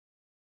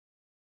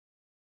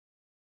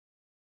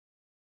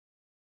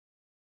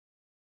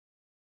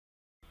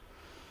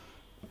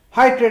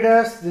Hi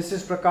traders, this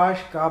is Prakash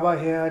Kaba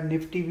here,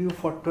 Nifty view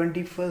for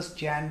 21st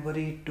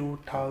January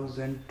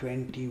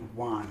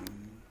 2021.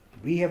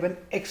 We have an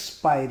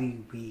expiry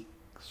week.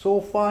 So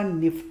far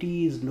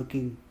Nifty is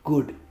looking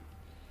good.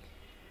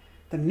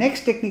 The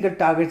next technical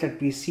target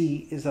that we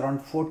see is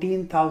around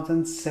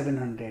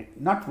 14,700,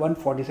 not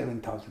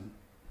 147,000.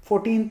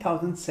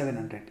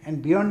 14,700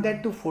 and beyond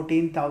that to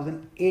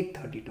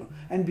 14,832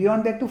 and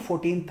beyond that to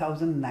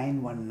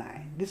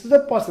 14,919. This is a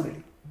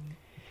possibility.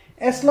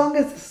 As long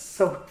as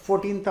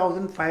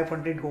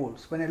 14,500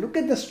 holds, when I look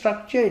at the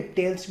structure, it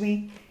tells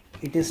me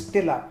it is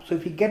still up. So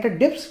if you get a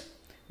dips,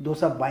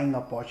 those are buying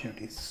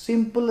opportunities.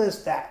 Simple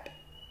as that.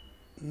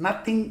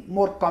 Nothing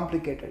more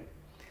complicated.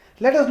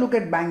 Let us look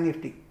at Bank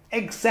Nifty.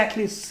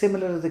 Exactly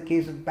similar as the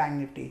case with Bank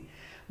Nifty.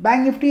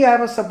 Bank Nifty, I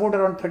have a support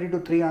around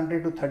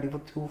 32,300 to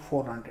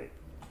 32,400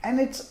 and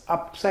its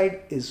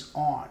upside is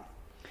on.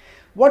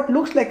 What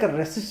looks like a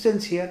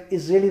resistance here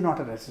is really not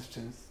a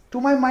resistance. To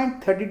my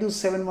mind,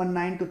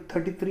 32,719 to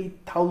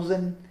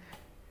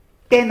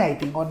 33,010, I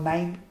think, or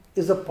 9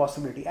 is a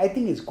possibility. I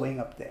think it's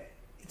going up there.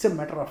 It's a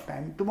matter of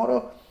time.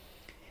 Tomorrow,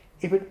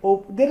 if it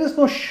there is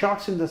no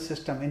shorts in the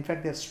system. In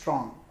fact, they're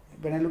strong.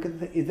 When I look at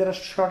is there a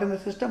short in the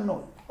system?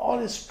 No, all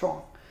is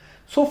strong.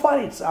 So far,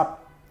 it's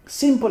up.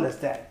 Simple as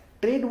that.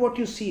 Trade what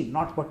you see,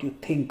 not what you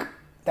think.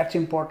 That's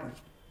important.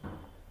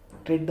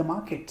 Trade the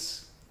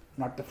markets,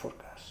 not the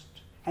forecast.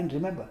 And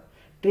remember,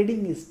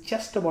 trading is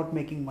just about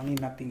making money,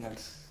 nothing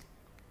else.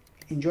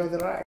 Enjoy the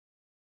ride.